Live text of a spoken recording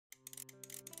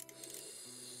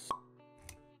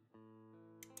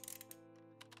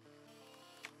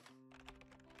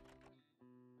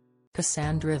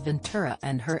Cassandra Ventura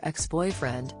and her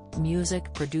ex-boyfriend,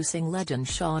 music-producing legend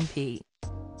Sean P.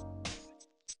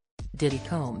 Diddy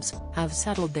Combs, have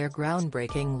settled their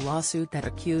groundbreaking lawsuit that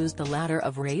accused the latter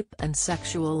of rape and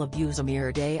sexual abuse a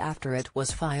mere day after it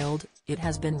was filed, it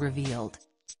has been revealed.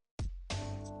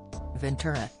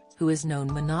 Ventura, who is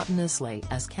known monotonously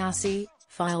as Cassie,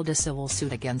 filed a civil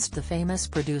suit against the famous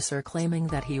producer claiming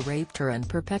that he raped her and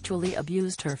perpetually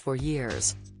abused her for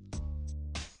years.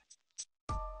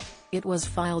 It was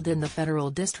filed in the Federal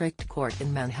District Court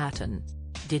in Manhattan.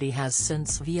 Diddy has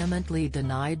since vehemently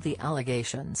denied the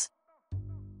allegations.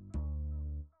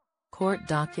 Court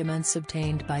documents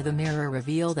obtained by the Mirror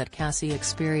reveal that Cassie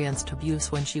experienced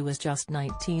abuse when she was just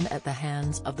 19 at the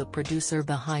hands of the producer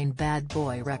behind Bad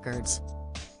Boy Records.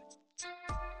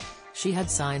 She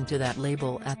had signed to that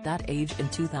label at that age in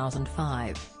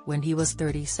 2005, when he was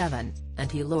 37, and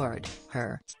he lured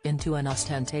her into an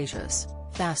ostentatious,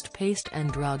 fast-paced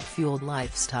and drug-fueled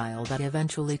lifestyle that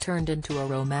eventually turned into a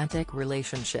romantic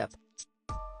relationship.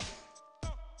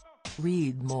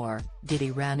 Read more. Diddy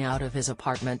ran out of his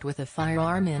apartment with a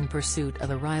firearm in pursuit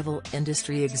of a rival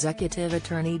industry executive.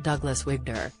 Attorney Douglas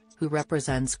Wigder, who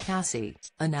represents Cassie,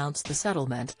 announced the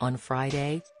settlement on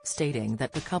Friday, stating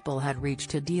that the couple had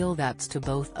reached a deal that's to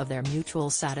both of their mutual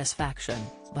satisfaction,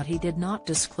 but he did not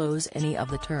disclose any of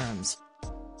the terms.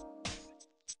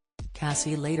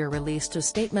 Cassie later released a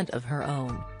statement of her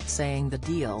own, saying the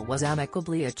deal was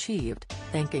amicably achieved,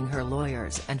 thanking her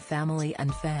lawyers and family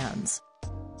and fans.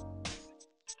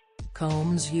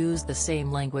 Combs used the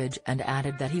same language and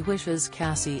added that he wishes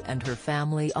Cassie and her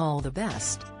family all the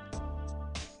best.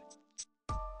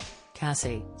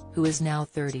 Cassie, who is now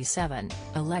 37,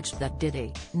 alleged that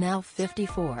Diddy, now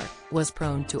 54, was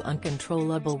prone to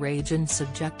uncontrollable rage and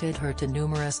subjected her to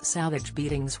numerous savage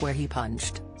beatings where he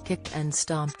punched, kicked and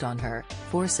stomped on her,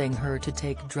 forcing her to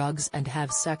take drugs and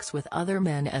have sex with other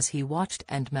men as he watched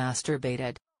and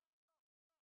masturbated.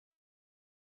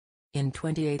 In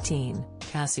 2018,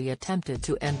 Cassie attempted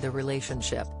to end the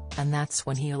relationship, and that's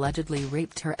when he allegedly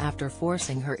raped her after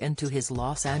forcing her into his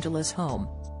Los Angeles home.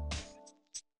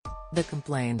 The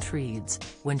complaint reads,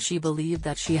 when she believed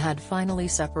that she had finally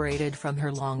separated from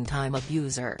her longtime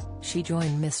abuser, she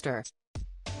joined Mr.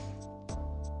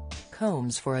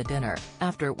 Combs for a dinner,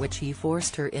 after which he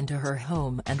forced her into her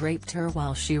home and raped her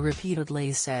while she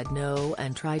repeatedly said no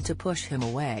and tried to push him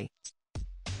away.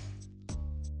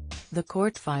 The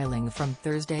court filing from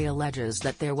Thursday alleges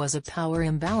that there was a power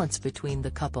imbalance between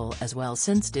the couple as well,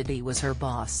 since Diddy was her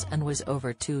boss and was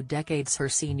over 2 decades her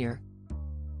senior.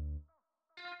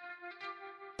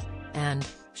 And,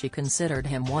 she considered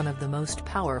him one of the most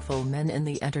powerful men in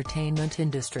the entertainment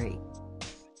industry.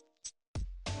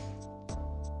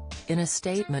 In a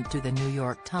statement to the New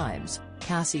York Times,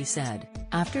 Cassie said,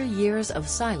 "After years of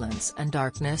silence and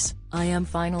darkness, I am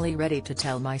finally ready to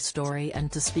tell my story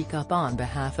and to speak up on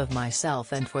behalf of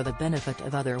myself and for the benefit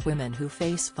of other women who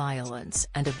face violence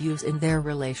and abuse in their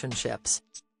relationships."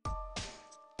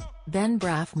 Ben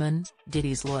Brafman,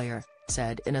 Diddy's lawyer,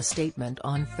 said in a statement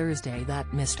on Thursday that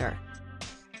Mr.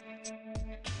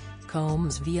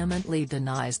 Combs vehemently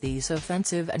denies these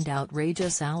offensive and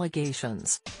outrageous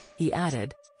allegations. He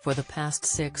added, "For the past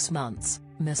 6 months,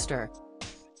 Mr.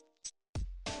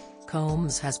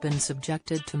 Combs has been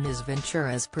subjected to Ms.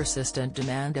 Ventura's persistent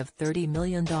demand of $30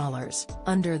 million,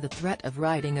 under the threat of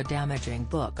writing a damaging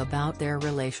book about their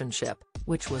relationship,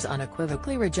 which was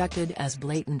unequivocally rejected as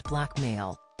blatant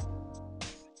blackmail."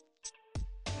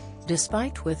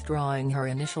 Despite withdrawing her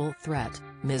initial threat,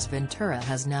 Ms. Ventura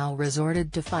has now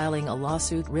resorted to filing a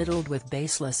lawsuit riddled with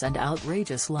baseless and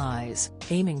outrageous lies,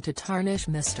 aiming to tarnish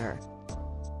Mr.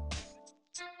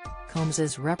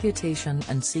 Combs's reputation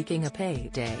and seeking a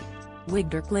payday.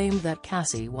 Wigder claimed that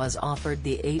Cassie was offered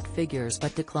the 8 figures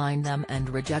but declined them and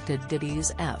rejected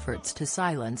Diddy's efforts to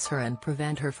silence her and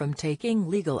prevent her from taking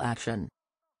legal action.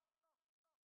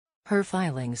 Her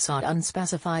filing sought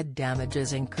unspecified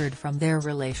damages incurred from their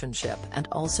relationship and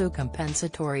also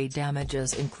compensatory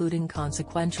damages including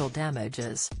consequential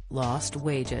damages, lost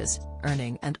wages,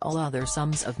 earning and all other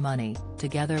sums of money,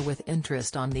 together with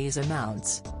interest on these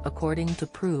amounts, according to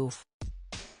proof.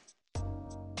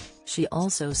 She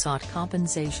also sought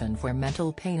compensation for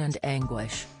mental pain and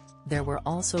anguish. There were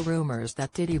also rumors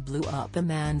that Diddy blew up a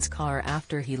man's car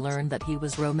after he learned that he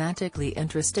was romantically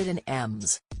interested in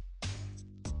Ms.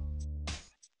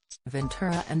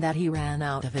 Ventura and that he ran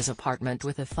out of his apartment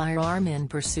with a firearm in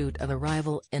pursuit of a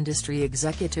rival industry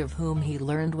executive whom he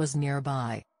learned was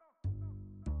nearby.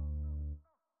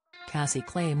 Cassie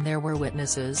claimed there were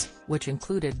witnesses, which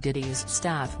included Diddy's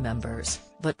staff members,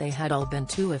 but they had all been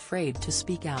too afraid to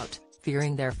speak out,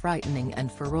 fearing their frightening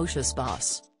and ferocious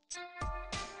boss.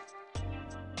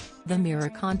 The Mirror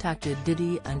contacted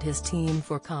Diddy and his team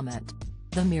for comment.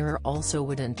 The Mirror also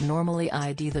wouldn't normally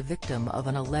ID the victim of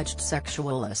an alleged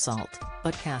sexual assault,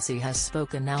 but Cassie has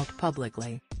spoken out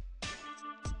publicly.